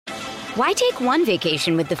Why take one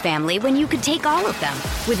vacation with the family when you could take all of them?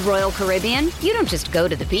 With Royal Caribbean, you don't just go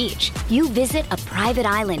to the beach. You visit a private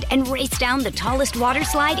island and race down the tallest water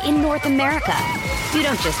slide in North America. You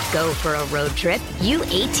don't just go for a road trip. You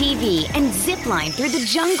ATV and zip line through the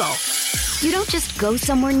jungle. You don't just go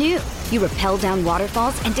somewhere new. You rappel down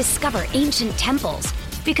waterfalls and discover ancient temples.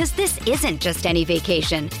 Because this isn't just any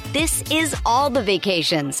vacation. This is all the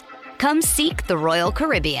vacations. Come seek the Royal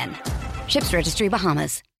Caribbean. Ships Registry,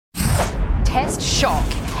 Bahamas. Test shock.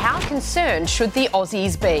 How concerned should the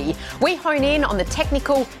Aussies be? We hone in on the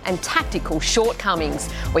technical and tactical shortcomings.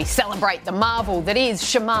 We celebrate the marvel that is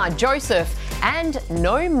Shamar Joseph, and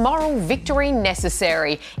no moral victory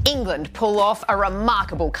necessary. England pull off a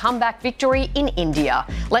remarkable comeback victory in India.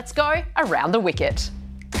 Let's go around the wicket.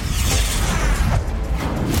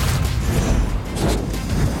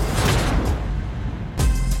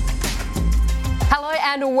 Hello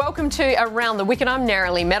and welcome to Around the Wicket. I'm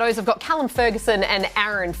Nerily Meadows. I've got Callum Ferguson and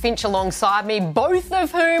Aaron Finch alongside me, both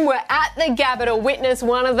of whom were at the Gabba to witness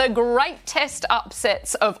one of the great test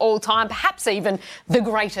upsets of all time, perhaps even the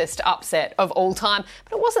greatest upset of all time.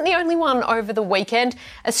 But it wasn't the only one over the weekend.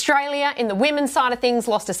 Australia, in the women's side of things,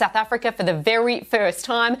 lost to South Africa for the very first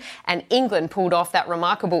time, and England pulled off that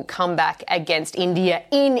remarkable comeback against India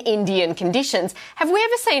in Indian conditions. Have we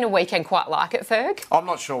ever seen a weekend quite like it, Ferg? I'm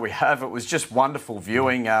not sure we have. It was just wonderful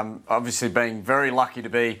viewing. Obviously being very lucky to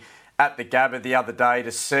be at the Gabba the other day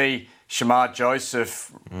to see Shamar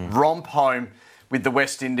Joseph romp home with the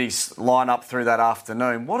West Indies line-up through that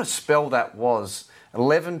afternoon. What a spell that was.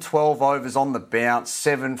 11, 12 overs on the bounce,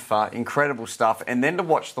 7 for, incredible stuff. And then to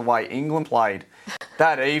watch the way England played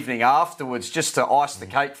that evening afterwards, just to ice the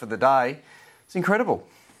cake for the day, it's incredible.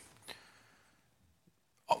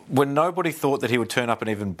 When nobody thought that he would turn up and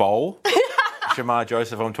even bowl, Shamar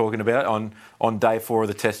Joseph I'm talking about, on day 4 of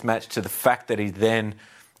the test match, to the fact that he then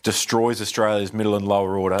destroys Australia's middle and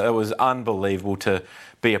lower order. It was unbelievable to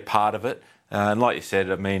be a part of it. And like you said,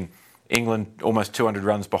 I mean, England almost 200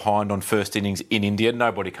 runs behind on first innings in India.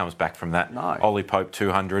 Nobody comes back from that. No. Ollie Pope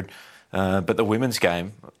 200. But the women's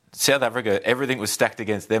game, South Africa, everything was stacked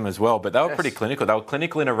against them as well. But they were pretty clinical. They were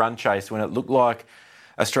clinical in a run chase when it looked like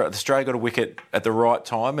Australia got a wicket at the right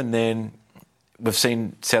time, and then we've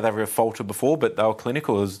seen South Africa falter before, but they were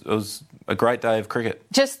clinical. It was a great day of cricket.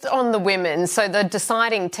 Just on the women, so the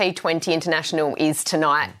deciding T20 international is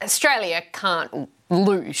tonight. Australia can't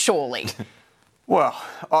lose, surely. Well,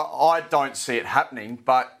 I don't see it happening,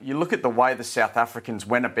 but you look at the way the South Africans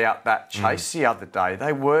went about that chase the other day.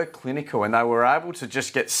 They were clinical and they were able to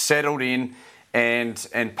just get settled in and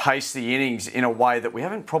pace the innings in a way that we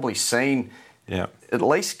haven't probably seen at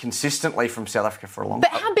least consistently from South Africa for a long time.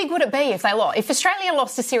 But how big would it be if they lost? If Australia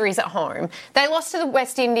lost a series at home, they lost to the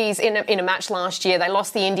West Indies in a match last year, they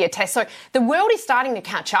lost the India Test. So the world is starting to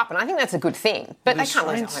catch up, and I think that's a good thing. But they can't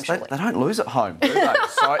lose at home, surely. They don't lose at home, do they?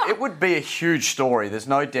 So it would be a huge story. There's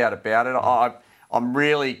no doubt about it. I'm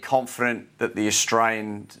really confident that the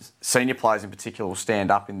Australian senior players in particular will stand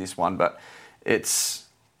up in this one, but it's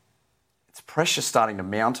pressure starting to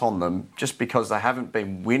mount on them just because they haven't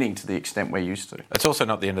been winning to the extent we're used to. It's also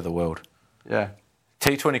not the end of the world. Yeah.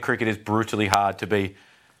 T20 cricket is brutally hard to be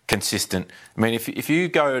consistent. I mean, if you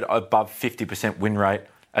go above 50% win rate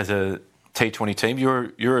as a T20 team,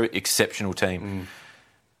 you're an exceptional team.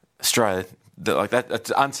 Australia,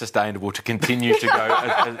 that's unsustainable to continue to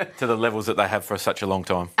go to the levels that they have for such a long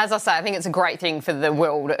time. As I say, I think it's a great thing for the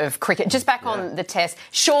world of cricket. Just back on the test,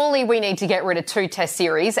 surely we need to get rid of 2 test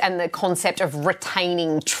series and the concept of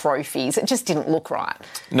retaining trophies. It just didn't look right.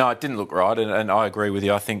 No, it didn't look right, and I agree with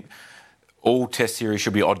you. I think all test series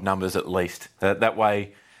should be odd numbers at least. That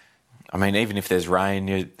way, I mean, even if there's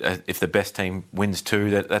rain, if the best team wins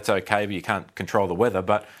 2, that's okay, but you can't control the weather.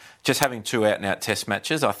 But just having 2 out-and-out test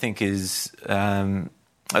matches, I think is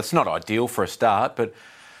it's not ideal for a start, but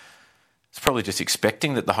it's probably just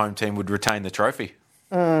expecting that the home team would retain the trophy.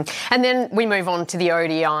 And then we move on to the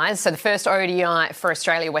ODIs. So the first ODI for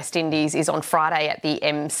Australia-West Indies is on Friday at the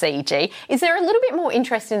MCG. Is there a little bit more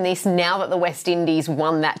interest in this now that the West Indies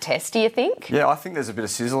won that test, do you think? Yeah, I think there's a bit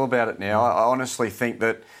of sizzle about it now. I honestly think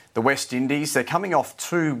that the West Indies, they're coming off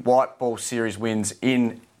 2 white ball series wins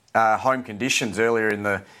in home conditions earlier in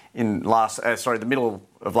the middle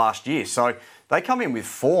of last year. So they come in with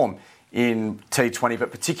form in T20,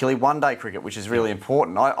 but particularly one-day cricket, which is really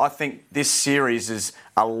important. I think this series is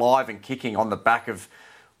alive and kicking on the back of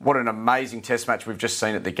what an amazing test match we've just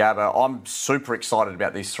seen at the Gabba. I'm super excited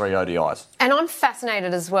about these 3 ODIs. And I'm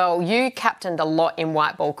fascinated as well. You captained a lot in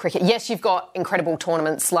white ball cricket. Yes, you've got incredible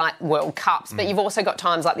tournaments like World Cups, but you've also got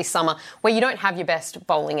times like this summer where you don't have your best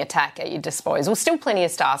bowling attack at your disposal. Still plenty of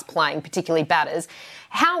stars playing, particularly batters.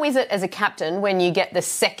 How is it as a captain when you get the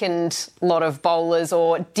second lot of bowlers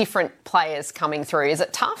or different players coming through? Is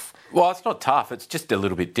it tough? Well, it's not tough. It's just a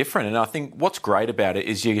little bit different. And I think what's great about it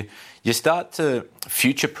is you start to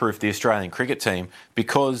future-proof the Australian cricket team,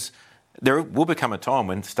 because there will become a time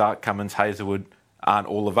when Stark, Cummins, Hazlewood aren't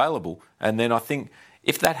all available. And then I think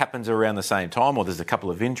if that happens around the same time, or there's a couple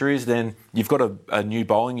of injuries, then you've got a new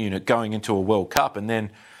bowling unit going into a World Cup, and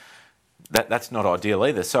then that's not ideal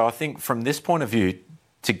either. So I think from this point of view,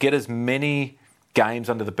 to get as many games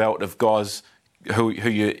under the belt of guys who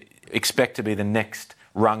you expect to be the next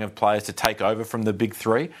rung of players to take over from the big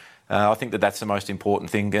three, I think that's the most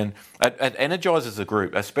important thing. And it energises the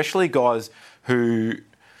group, especially guys who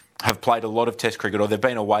have played a lot of Test cricket or they've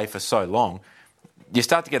been away for so long. You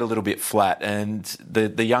start to get a little bit flat, and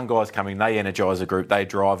the young guys coming, they energise the group. They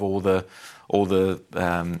drive all the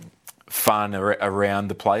fun around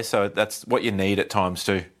the place. So that's what you need at times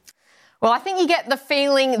too. Well, I think you get the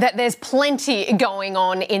feeling that there's plenty going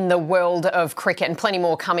on in the world of cricket, and plenty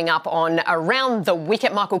more coming up on Around the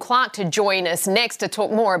Wicket. Michael Clarke to join us next to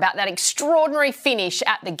talk more about that extraordinary finish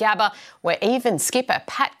at the Gabba, where even skipper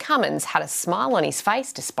Pat Cummins had a smile on his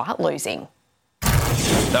face despite losing.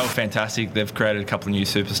 They were fantastic. They've created a couple of new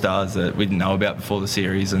superstars that we didn't know about before the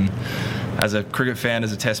series, and as a cricket fan,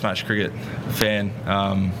 as a Test match cricket fan,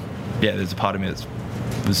 there's a part of me that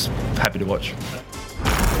was happy to watch.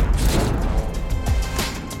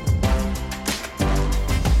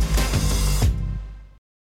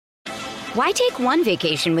 Why take one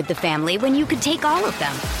vacation with the family when you could take all of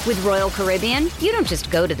them? With Royal Caribbean, you don't just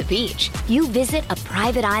go to the beach. You visit a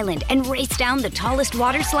private island and race down the tallest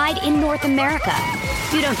water slide in North America.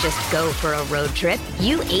 You don't just go for a road trip.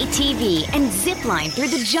 You ATV and zip line through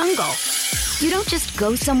the jungle. You don't just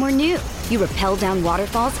go somewhere new. You rappel down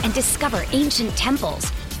waterfalls and discover ancient temples.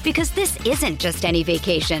 Because this isn't just any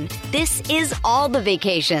vacation. This is all the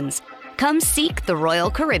vacations. Come seek the Royal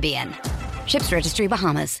Caribbean. Ships Registry,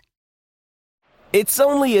 Bahamas. It's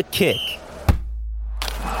only a kick,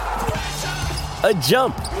 a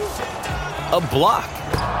jump, a block.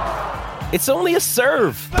 It's only a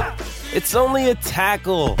serve. It's only a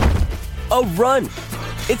tackle, a run.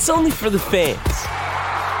 It's only for the fans.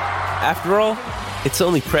 After all, it's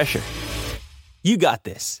only pressure. You got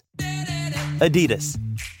this. Adidas.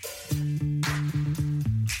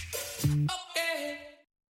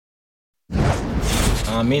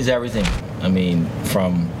 Means everything. I mean,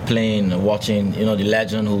 from playing and watching, the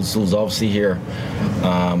legend who's obviously here,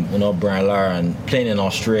 Brian Lara, and playing in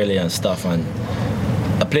Australia and stuff, and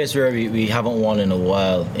a place where we haven't won in a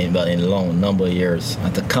while, in a long number of years,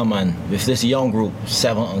 and to come in with this young group,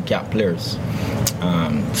 7 uncapped players,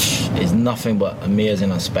 is nothing but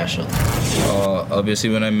amazing and special.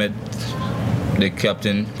 Obviously, when I met the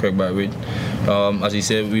captain, Craig Bartwood, as he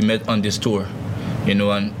said, we met on this tour.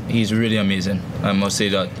 And he's really amazing. I must say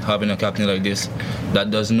that having a captain like this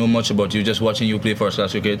that doesn't know much about you, just watching you play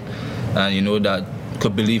first-class cricket, and that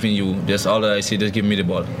could believe in you. Just all that I say, just give me the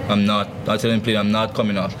ball. I tell him play, I'm not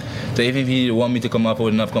coming off. So even if he want me to come off, I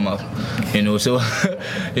wouldn't have come off. So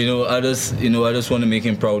I just want to make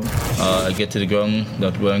him proud. I get to the ground,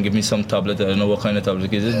 that will give me some tablet. I don't know what kind of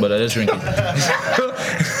tablet it is, but I just drink it.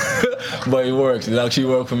 But it works. It actually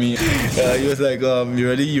worked for me. He was like, you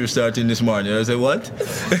ready? You're starting this morning. I was like, what?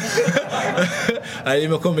 I didn't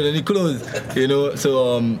even come in any clothes,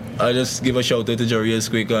 So I just give a shout out to Jerry real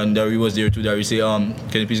quick, and Jerry was there too. Jerry say, can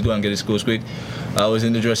you please go and get his clothes quick? I was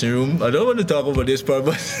in the dressing room. I don't want to talk about this part,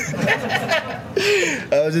 but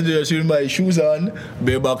I was in the dressing room with my shoes on,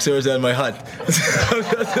 bare boxers, and my hat.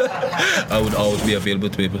 I would always be available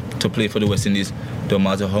to play for the West Indies, no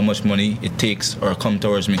matter how much money it takes or come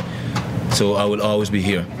towards me. So I will always be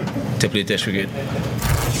here to play Test cricket.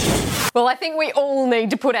 Well, I think we all need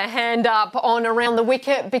to put our hand up on Around the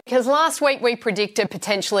Wicket, because last week we predicted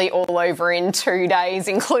potentially all over in 2 days,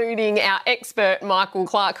 including our expert Michael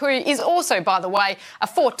Clarke, who is also, by the way, a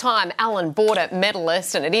 4-time Allan Border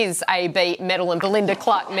medalist, and it is AB medal and Belinda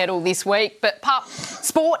Clark medal this week. But, Pup,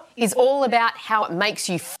 sport is all about how it makes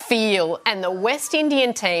you feel, and the West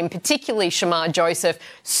Indian team, particularly Shamar Joseph,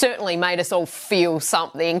 certainly made us all feel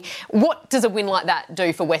something. What does a win like that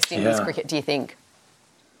do for West Indies cricket, do you think?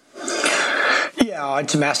 Yeah,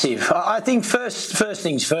 it's massive. I think first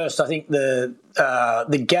things first. I think the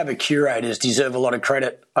Gabba curators deserve a lot of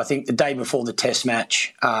credit. I think the day before the Test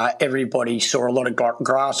match, everybody saw a lot of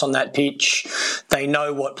grass on that pitch. They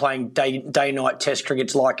know what playing day-night Test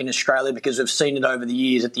cricket's like in Australia because we've seen it over the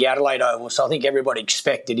years at the Adelaide Oval. So I think everybody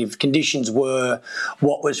expected if conditions were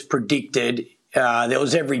what was predicted, there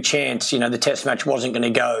was every chance, the Test match wasn't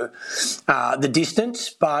going to go the distance,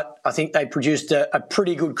 but I think they produced a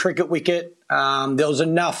pretty good cricket wicket. There was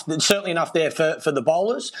certainly enough there for the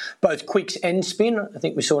bowlers, both quicks and spin. I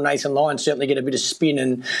think we saw Nathan Lyon certainly get a bit of spin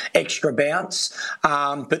and extra bounce,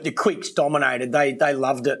 but the quicks dominated. They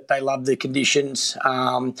loved it. They loved the conditions.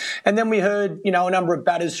 And then we heard, a number of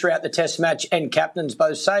batters throughout the Test match and captains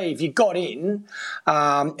both say if you got in,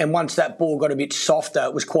 and once that ball got a bit softer,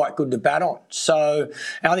 it was quite good to bat on. So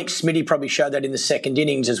I think Smitty probably showed that in the second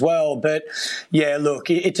innings as well. But yeah, look,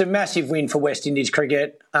 it's a massive win for West Indies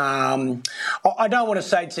cricket. I don't want to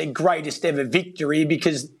say it's their greatest ever victory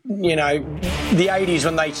because, the 80s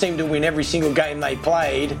when they seemed to win every single game they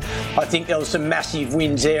played, I think there was some massive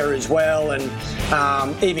wins there as well.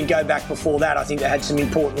 And even go back before that, I think they had some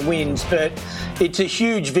important wins. But it's a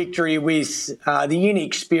huge victory with the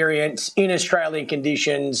inexperience in Australian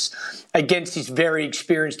conditions against this very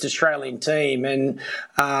experienced Australian team. And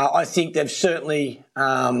I think they've certainly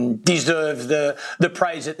deserved the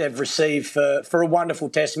praise that they've received for a wonderful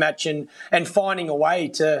Test match and finding a way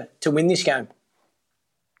to win this game.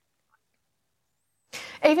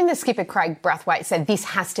 Even the skipper, Craig Brathwaite, said this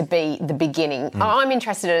has to be the beginning. I'm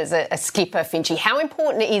interested as a skipper, Finchy. How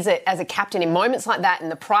important is it as a captain in moments like that in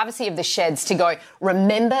the privacy of the sheds to go,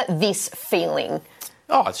 remember this feeling?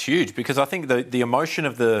 Oh, it's huge because I think the emotion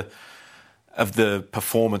of the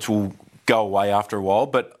performance will go away after a while,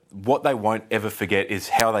 but what they won't ever forget is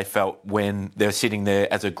how they felt when they're sitting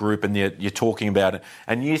there as a group and you're talking about it,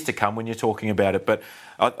 and years to come when you're talking about it. But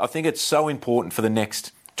I think it's so important for the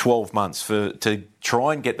next 12 months to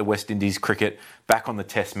try and get the West Indies cricket back on the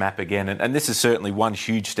Test map again, and this is certainly one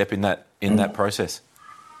huge step in that process.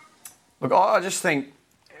 Look, I just think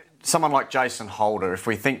someone like Jason Holder, if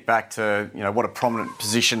we think back to what a prominent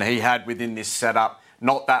position he had within this setup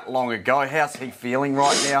not that long ago, how's he feeling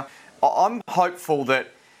right now? I'm hopeful that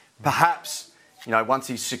perhaps, once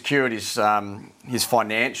he's secured his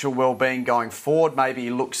financial well-being going forward, maybe he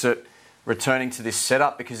looks at returning to this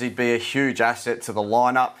setup because he'd be a huge asset to the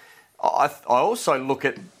lineup. I also look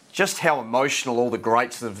at just how emotional all the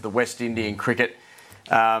greats of the West Indian cricket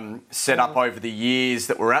set up over the years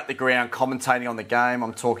that were at the ground commentating on the game.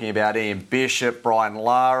 I'm talking about Ian Bishop, Brian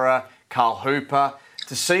Lara, Carl Hooper.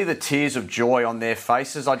 To see the tears of joy on their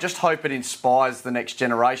faces, I just hope it inspires the next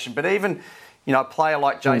generation. But even a player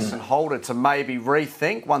like Jason Holder to maybe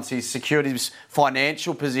rethink once he's secured his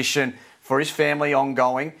financial position for his family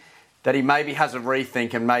ongoing, that he maybe has a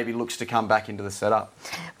rethink and maybe looks to come back into the setup.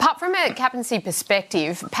 Apart from a captaincy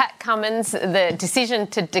perspective, Pat Cummins, the decision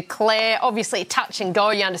to declare, obviously touch and go,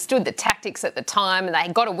 you understood the tactics at the time and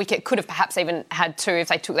they got a wicket, could have perhaps even had two if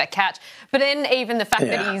they took that catch. But then even the fact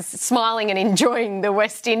that he's smiling and enjoying the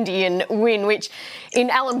West Indian win, which in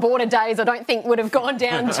Alan Border days I don't think would have gone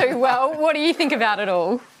down too well. What do you think about it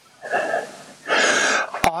all?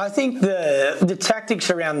 I think the tactics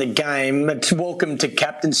around the game, it's welcome to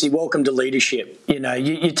captaincy, welcome to leadership.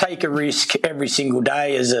 You take a risk every single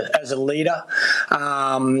day as a leader.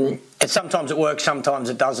 And sometimes it works, sometimes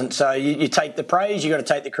it doesn't. So you take the praise, you got to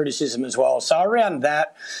take the criticism as well. So around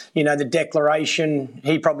that, the declaration,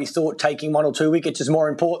 he probably thought taking 1 or 2 wickets is more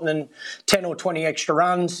important than 10 or 20 extra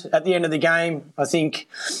runs at the end of the game. I think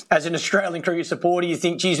as an Australian cricket supporter, you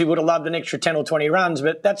think, geez, we would have loved an extra 10 or 20 runs,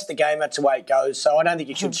 but that's the game, that's the way it goes. So I don't think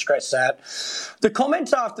you should stress that. The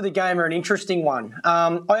comments after the game are an interesting one.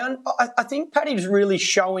 I think Paddy's really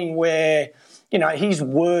showing where his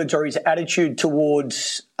words or his attitude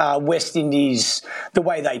towards West Indies, the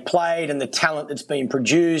way they played and the talent that's been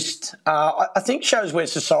produced, I think shows where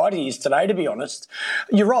society is today, to be honest.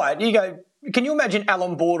 You're right. You go, can you imagine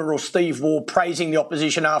Alan Border or Steve Waugh praising the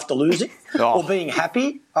opposition after losing or being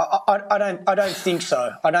happy? I don't think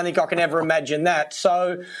so. I don't think I can ever imagine that.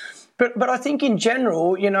 So... But I think in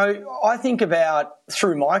general, I think about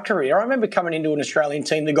through my career, I remember coming into an Australian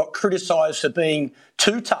team that got criticised for being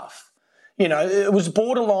too tough. It was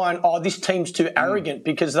borderline, this team's too arrogant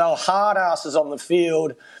because they were hard asses on the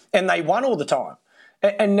field and they won all the time.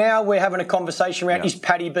 And now we're having a conversation around, is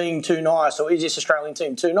Paddy being too nice or is this Australian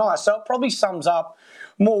team too nice? So it probably sums up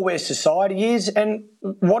more where society is. And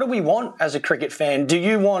what do we want as a cricket fan? Do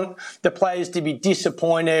you want the players to be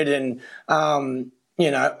disappointed and...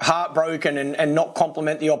 heartbroken and not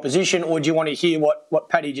compliment the opposition, or do you want to hear what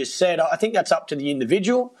Paddy just said? I think that's up to the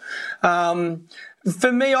individual.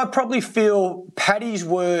 For me, I probably feel Paddy's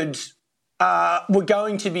words were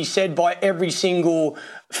going to be said by every single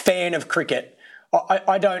fan of cricket.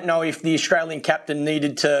 I don't know if the Australian captain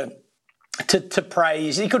needed to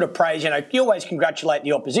praise. He could have praised, you always congratulate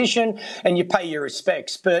the opposition and you pay your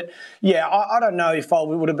respects. But, yeah, I don't know if I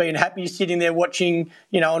would have been happy sitting there watching,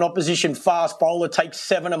 an opposition fast bowler take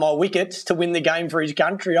 7 of my wickets to win the game for his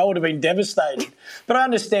country. I would have been devastated. But I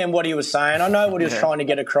understand what he was saying. I know what he was trying to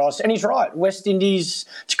get across. And he's right. West Indies,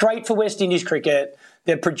 it's great for West Indies cricket.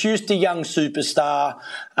 They've produced a young superstar,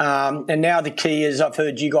 and now the key, as I've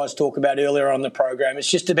heard you guys talk about earlier on the program, it's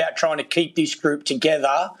just about trying to keep this group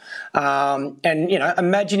together. And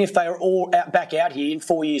imagine if they were all back out here in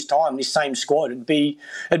 4 years' time, this same squad. It'd be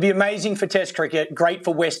amazing for Test cricket, great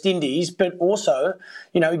for West Indies, but also,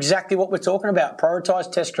 exactly what we're talking about.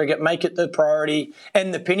 Prioritise Test cricket, make it the priority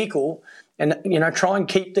and the pinnacle, and try and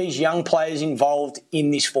keep these young players involved in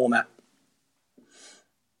this format.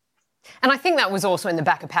 And I think that was also in the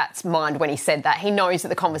back of Pat's mind when he said that. He knows that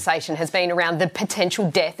the conversation has been around the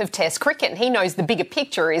potential death of Test cricket. And he knows the bigger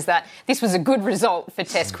picture is that this was a good result for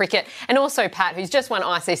Test cricket. And also Pat, who's just won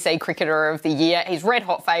ICC Cricketer of the Year. He's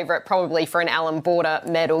red-hot favourite probably for an Alan Border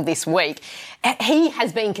medal this week. He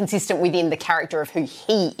has been consistent within the character of who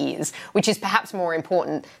he is, which is perhaps more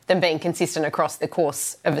important than being consistent across the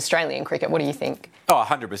course of Australian cricket. What do you think? Oh,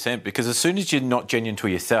 100%. Because as soon as you're not genuine to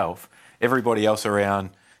yourself, everybody else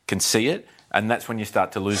around can see it, and that's when you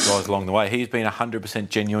start to lose guys along the way. He's been 100%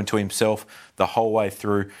 genuine to himself the whole way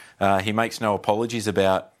through. He makes no apologies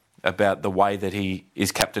about the way that he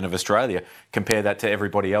is captain of Australia. Compare that to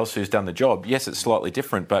everybody else who's done the job. Yes, it's slightly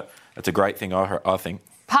different, but it's a great thing, I think.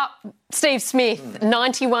 Steve Smith,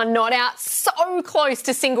 91 not out, so close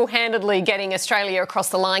to single-handedly getting Australia across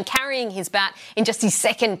the line, carrying his bat in just his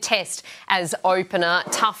second test as opener,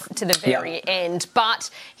 tough to the very end. But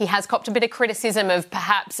he has copped a bit of criticism of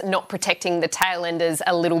perhaps not protecting the tail-enders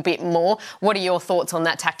a little bit more. What are your thoughts on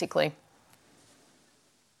that tactically?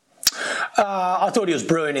 I thought he was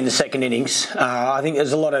brilliant in the second innings. I think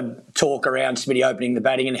there's a lot of talk around Smitty opening the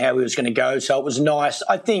batting and how he was going to go, so it was nice.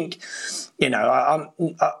 I think, I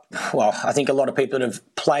think a lot of people that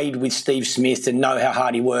have played with Steve Smith and know how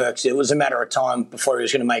hard he works, it was a matter of time before he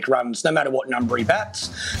was going to make runs, no matter what number he bats.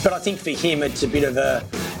 But I think for him, it's a bit of a,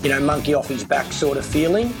 monkey off his back sort of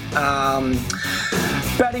feeling.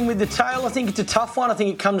 Batting with the tail, I think it's a tough one. I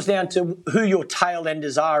think it comes down to who your tail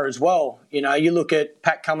enders are as well. You look at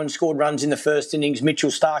Pat Cummins scored runs in the first innings.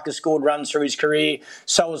 Mitchell Stark has scored runs through his career.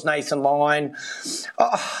 So has Nathan Lyon.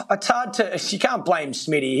 It's hard to... You can't blame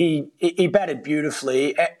Smitty. He batted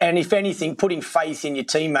beautifully. And if anything, putting faith in your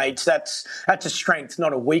teammates, that's a strength,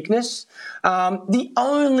 not a weakness. The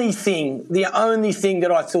only thing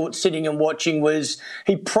that I thought sitting and watching was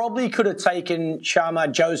he probably could have taken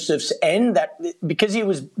Sharma Joseph's end, that because he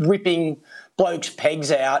was ripping blokes'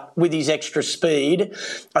 pegs out with his extra speed.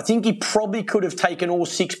 I think he probably could have taken all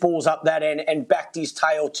 6 balls up that end and backed his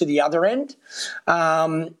tail to the other end.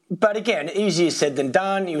 But again, easier said than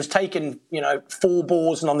done. He was taking, 4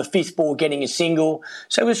 balls and on the 5th ball getting a single.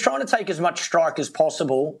 So he was trying to take as much strike as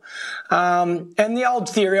possible. And the old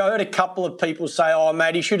theory, I heard a couple of people say, oh,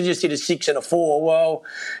 mate, he should have just hit a 6 and a 4. Well,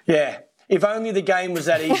 yeah, if only the game was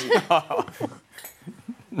that easy.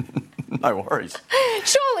 No worries.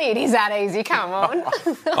 Surely it is that easy. Come on.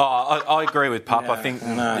 I agree with Pup. Yeah, I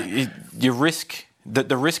think you risk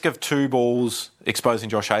the risk of 2 balls exposing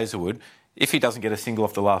Josh Hazlewood. If he doesn't get a single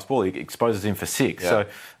off the last ball, he exposes him for 6. Yeah.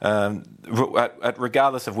 So,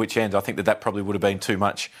 regardless of which end, I think that probably would have been too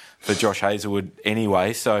much for Josh Hazlewood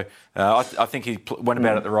anyway. So, I think he went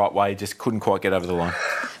about it the right way, just couldn't quite get over the line.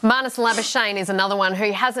 Marnus Labuschagne is another one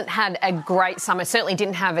who hasn't had a great summer, certainly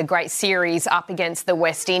didn't have a great series up against the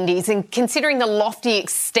West Indies. And considering the lofty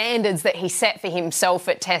standards that he set for himself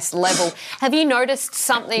at Test level, have you noticed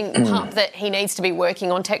something, Pup, that he needs to be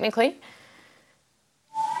working on technically?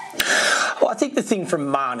 Well, I think the thing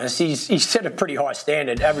from Marnus, he's set a pretty high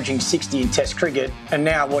standard, averaging 60 in Test cricket, and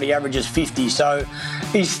now he averages 50. So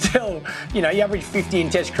he's still, you average 50 in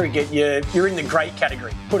Test cricket, you're in the great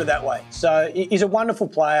category, put it that way. So he's a wonderful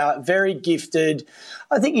player, very gifted.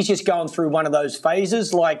 I think he's just going through one of those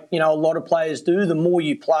phases like, a lot of players do. The more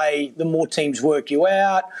you play, the more teams work you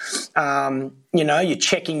out. You're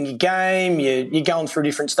checking your game, you're going through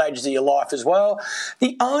different stages of your life as well.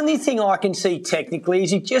 The only thing I can see technically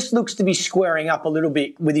is he just looks to be squaring up a little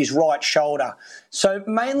bit with his right shoulder. So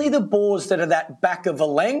mainly the balls that are that back of a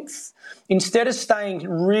length, instead of staying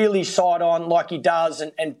really side on like he does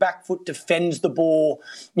and back foot defends the ball,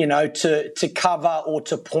 to cover or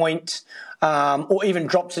to point, or even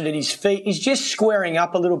drops it at his feet, he's just squaring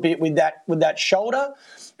up a little bit with that shoulder.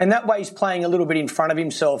 And that way he's playing a little bit in front of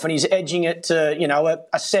himself and he's edging it to,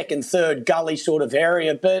 a second, third gully sort of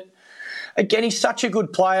area. But again, he's such a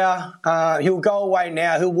good player. He'll go away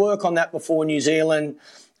now. He'll work on that before New Zealand.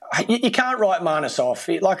 You can't write Marnus off.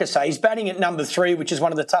 Like I say, he's batting at number 3, which is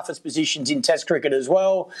one of the toughest positions in Test cricket as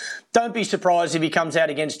well. Don't be surprised if he comes out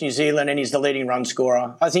against New Zealand and he's the leading run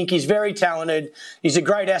scorer. I think he's very talented. He's a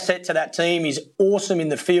great asset to that team. He's awesome in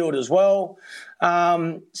the field as well.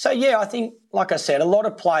 I think, like I said, a lot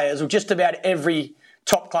of players, or just about every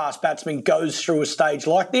top-class batsman goes through a stage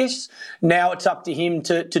like this. Now it's up to him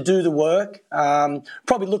to do the work,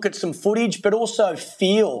 probably look at some footage, but also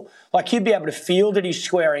feel. Like he'll be able to feel that he's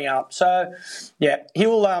squaring up. So, yeah,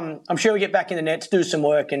 he'll. I'm sure he'll get back in the nets, do some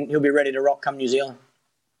work, and he'll be ready to rock come New Zealand.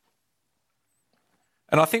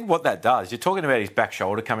 And I think what that does, you're talking about his back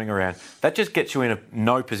shoulder coming around, that just gets you in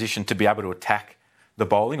no position to be able to attack the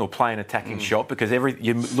bowling or play an attacking shot, because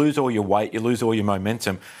you lose all your weight, you lose all your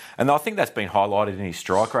momentum. And I think that's been highlighted in his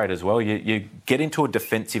strike rate as well. You get into a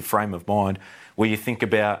defensive frame of mind where you think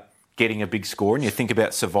about getting a big score and you think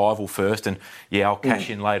about survival first and, I'll cash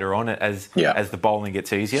in later on as the bowling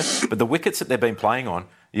gets easier. But the wickets that they've been playing on,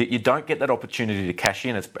 you don't get that opportunity to cash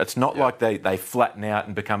in. It's not like they flatten out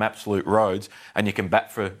and become absolute roads and you can bat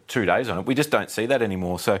for 2 days on it. We just don't see that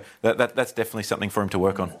anymore. So that's definitely something for him to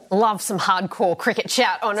work on. Love some hardcore cricket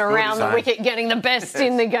chat on Around the Wicket, getting the best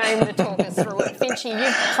in the game to talk us through it. Finchy,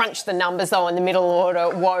 you've crunched the numbers, though, on the middle order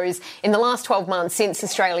woes. In the last 12 months since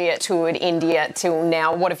Australia toured India till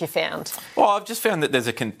now, what have you found? Well, I've just found that there's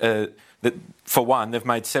that for one, they've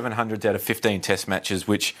made 700s out of 15 Test matches,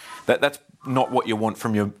 which that's not what you want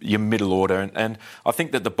from your middle order. And I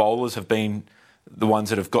think that the bowlers have been the ones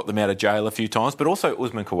that have got them out of jail a few times, but also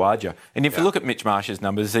Usman Khawaja. And if you look at Mitch Marsh's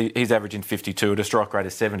numbers, he's averaging 52 at a strike rate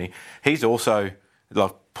of 70. He's also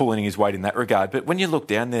like pulling his weight in that regard. But when you look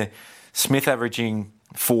down there, Smith averaging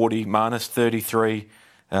 40, Marnus 33,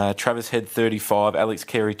 Travis Head 35, Alex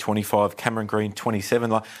Carey 25, Cameron Green 27.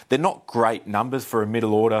 Like, they're not great numbers for a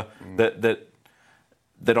middle order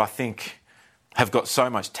that I think have got so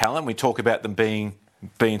much talent. We talk about them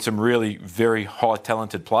being some really very high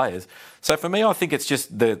talented players. So for me, I think it's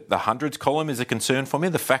just the hundreds column is a concern for me.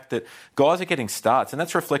 The fact that guys are getting starts, and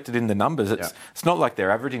that's reflected in the numbers. It's not like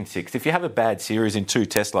they're averaging 6. If you have a bad series in 2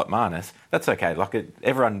 tests like Marnus, that's okay.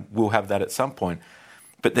 Everyone will have that at some point.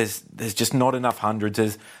 But there's just not enough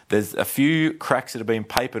hundreds. There's a few cracks that have been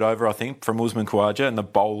papered over, I think, from Usman Khawaja and the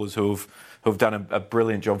bowlers who've done a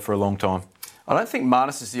brilliant job for a long time. I don't think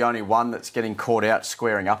Marnus is the only one that's getting caught out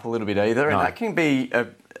squaring up a little bit either, and that can be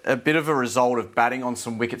a bit of a result of batting on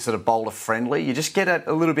some wickets that are bowler-friendly. You just get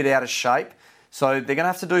a little bit out of shape, so they're going to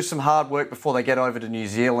have to do some hard work before they get over to New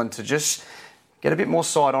Zealand to just get a bit more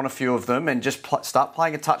side on a few of them and just start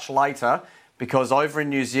playing a touch later, because over in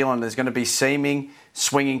New Zealand there's going to be seaming,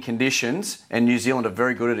 swinging conditions, and New Zealand are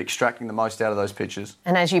very good at extracting the most out of those pitches.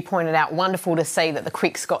 And as you pointed out, wonderful to see that the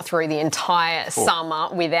Quicks got through the entire summer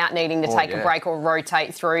without needing to take a break or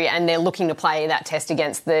rotate through, and they're looking to play that test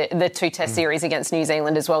against the 2 test series against New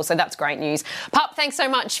Zealand as well, so that's great news. Pup, thanks so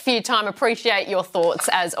much for your time. Appreciate your thoughts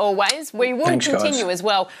as always. We will continue as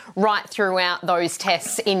well right throughout those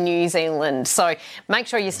tests in New Zealand, so make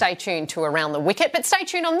sure you stay tuned to Around the Wicket, but stay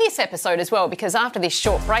tuned on this episode as well, because after this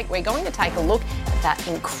short break we're going to take a look at that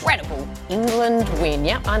incredible England win.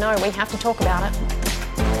 Yep, I know, we have to talk about it.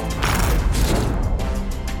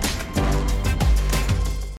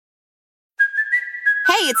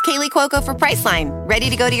 Hey, it's Kaylee Cuoco for Priceline.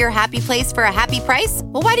 Ready to go to your happy place for a happy price?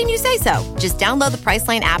 Well, why didn't you say so? Just download the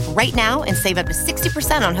Priceline app right now and save up to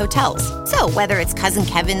 60% on hotels. So whether it's Cousin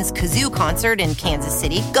Kevin's Kazoo Concert in Kansas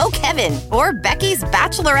City, go Kevin, or Becky's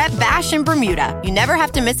Bachelorette Bash in Bermuda, you never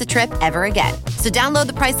have to miss a trip ever again. So download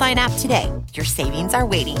the Priceline app today. Your savings are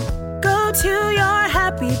waiting. Go to your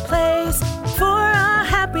happy place for a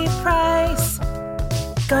happy price.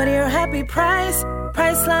 Go to your happy price,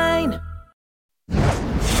 Priceline.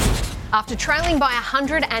 After trailing by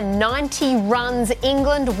 190 runs,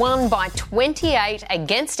 England won by 28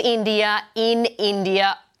 against India in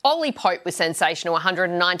India. Ollie Pope was sensational,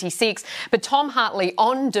 196, but Tom Hartley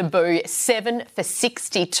on debut, 7 for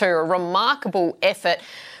 62. A remarkable effort.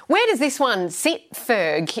 Where does this one sit,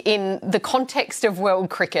 Ferg, in the context of world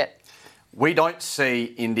cricket? We don't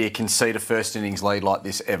see India concede a first innings lead like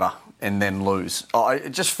this ever and then lose. I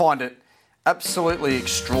just find it absolutely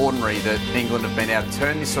extraordinary that England have been able to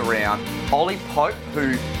turn this around. Ollie Pope, who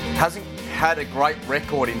hasn't had a great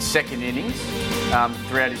record in second innings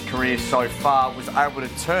throughout his career so far, was able to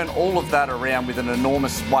turn all of that around with an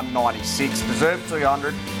enormous 196, deserved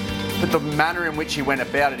 300, but the manner in which he went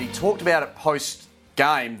about it, he talked about it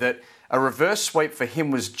post-game that a reverse sweep for him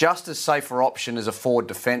was just as safer option as a forward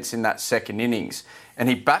defence in that second innings. And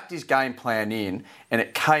he backed his game plan in, and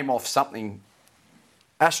it came off something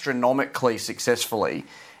astronomically successfully.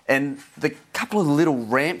 And the couple of little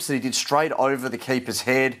ramps that he did straight over the keeper's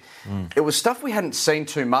head, it was stuff we hadn't seen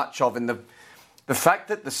too much of. And the fact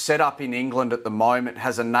that the setup in England at the moment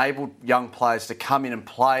has enabled young players to come in and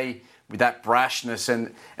play with that brashness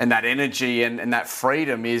and that energy and that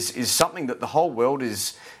freedom is something that the whole world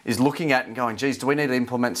is looking at and going, geez, do we need to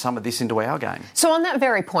implement some of this into our game? So on that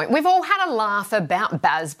very point, we've all had a laugh about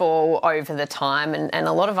Bazball over the time, and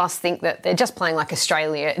a lot of us think that they're just playing like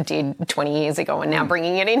Australia did 20 years ago and now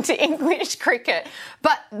bringing it into English cricket.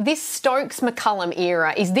 But this Stokes-McCullum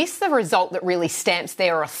era, is this the result that really stamps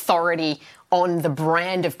their authority on the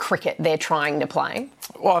brand of cricket they're trying to play?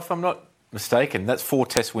 Well, if I'm not mistaken, that's 4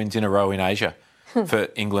 Test wins in a row in Asia for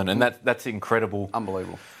England, and that's incredible.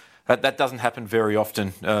 Unbelievable. That doesn't happen very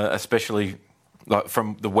often, especially like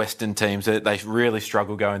from the Western teams. They really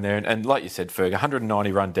struggle going there. And like you said, Ferg,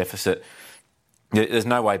 190-run deficit. There's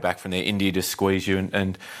no way back from there. India just squeeze you,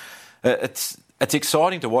 and it's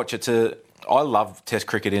exciting to watch. I love Test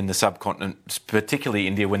cricket in the subcontinent, particularly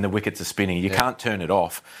India, when the wickets are spinning. You can't turn it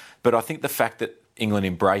off. But I think the fact that England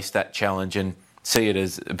embraced that challenge and see it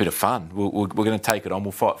as a bit of fun. We're going to take it on.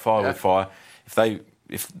 We'll fight fire with fire.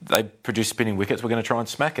 If they produce spinning wickets, we're going to try and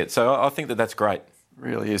smack it. So I think that's great.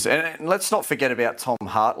 Really is. And let's not forget about Tom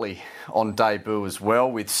Hartley on debut as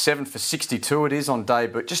well, with 7 for 62 it is on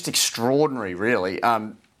debut. Just extraordinary, really.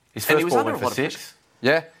 His first ball went for 6.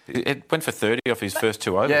 Yeah. It went for 30 off his first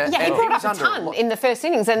 2 overs. Yeah, he brought up a ton in the first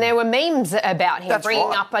innings, and there were memes about him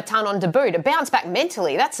bringing up a ton on debut. To bounce back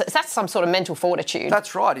mentally, that's some sort of mental fortitude.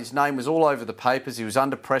 That's right. His name was all over the papers. He was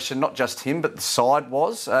under pressure, not just him, but the side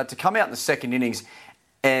was. To come out in the second innings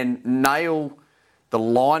and nail the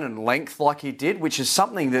line and length like he did, which is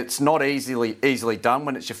something that's not easily done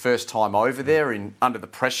when it's your first time over there under the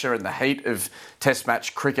pressure and the heat of Test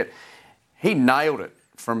match cricket. He nailed it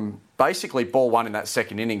from basically ball one in that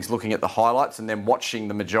second innings, looking at the highlights and then watching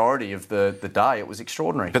the majority of the day. It was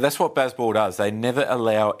extraordinary. But that's what Bazball does. They never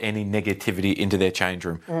allow any negativity into their change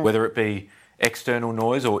room, whether it be external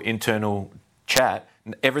noise or internal chat.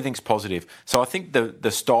 Everything's positive. So I think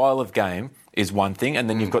the style of game is one thing, and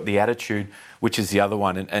then you've got the attitude, which is the other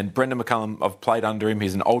one. And Brendan McCullum, I've played under him.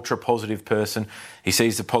 He's an ultra-positive person. He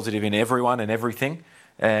sees the positive in everyone and everything.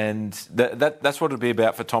 And that's what it'll be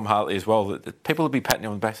about for Tom Hartley as well. People will be patting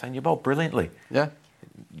him on the back saying, you bowled brilliantly. Yeah.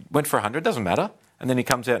 Went for 100, doesn't matter. And then he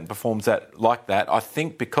comes out and performs that like that, I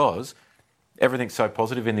think because everything's so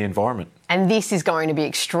positive in the environment. And this is going to be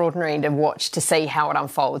extraordinary to watch to see how it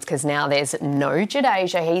unfolds, because now there's no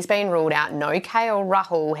Jadeja, he's been ruled out, no KL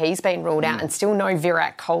Rahul, he's been ruled out, and still no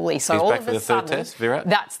Virat Kohli. So he's all back of for a the sudden, third test, Virat?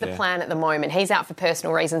 That's the plan at the moment. He's out for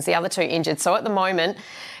personal reasons, the other 2 injured. So at the moment,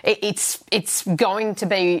 it's going to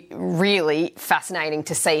be really fascinating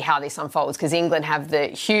to see how this unfolds, because England have the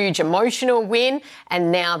huge emotional win,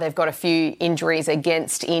 and now they've got a few injuries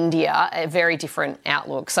against India, a very different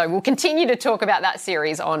outlook. So we'll continue to talk about that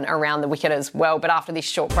series on Around the Wicket as well. But after this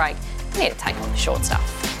short break, we need to take on the short stuff.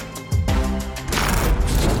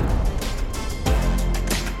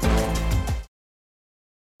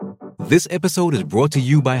 This episode is brought to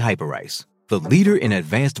you by Hyperice, the leader in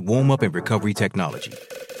advanced warm-up and recovery technology.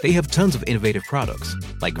 They have tons of innovative products,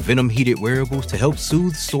 like Venom-heated wearables to help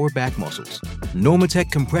soothe sore back muscles,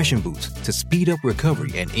 Normatec compression boots to speed up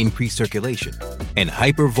recovery and increase circulation, and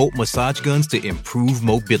Hypervolt massage guns to improve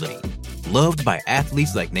mobility. Loved by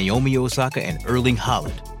athletes like Naomi Osaka and Erling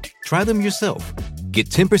Haaland. Try them yourself. Get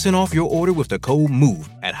 10% off your order with the code MOVE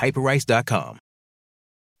at Hyperice.com.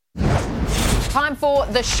 Time for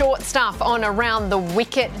the short stuff on Around the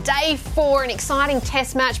Wicket. Day 4, an exciting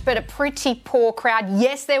test match, but a pretty poor crowd.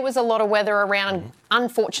 Yes, there was a lot of weather around,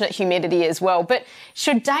 unfortunate humidity as well. But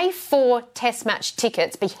should Day 4 test match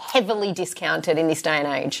tickets be heavily discounted in this day and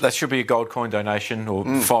age? That should be a gold coin donation or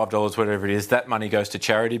 $5, whatever it is. That money goes to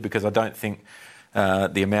charity, because I don't think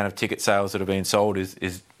the amount of ticket sales that are being sold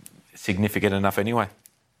is significant enough anyway.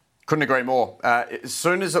 Couldn't agree more. As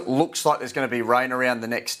soon as it looks like there's going to be rain around the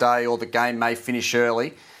next day or the game may finish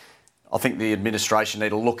early, I think the administration need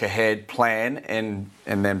to look ahead, plan, and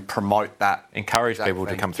then promote that. Encourage people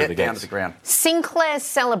to come through the gates. Get down to the ground. Sinclair's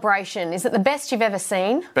celebration, is it the best you've ever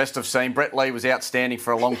seen? Best I've seen. Brett Lee was outstanding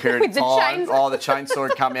for a long period of With the time. chainsaw. The chainsaw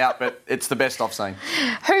had come out, but it's the best I've seen.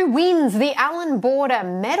 Who wins the Alan Border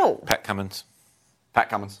medal? Pat Cummins. Pat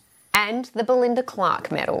Cummins. And the Belinda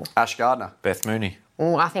Clark medal? Ash Gardner. Beth Mooney.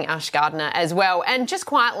 Oh, I think Ash Gardner as well. And just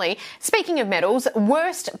quietly, speaking of medals,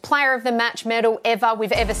 worst player of the match medal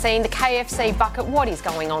we've ever seen, the KFC bucket. What is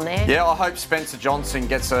going on there? Yeah, I hope Spencer Johnson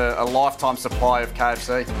gets a lifetime supply of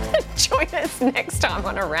KFC. Join us next time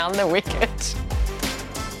on Around the Wicket.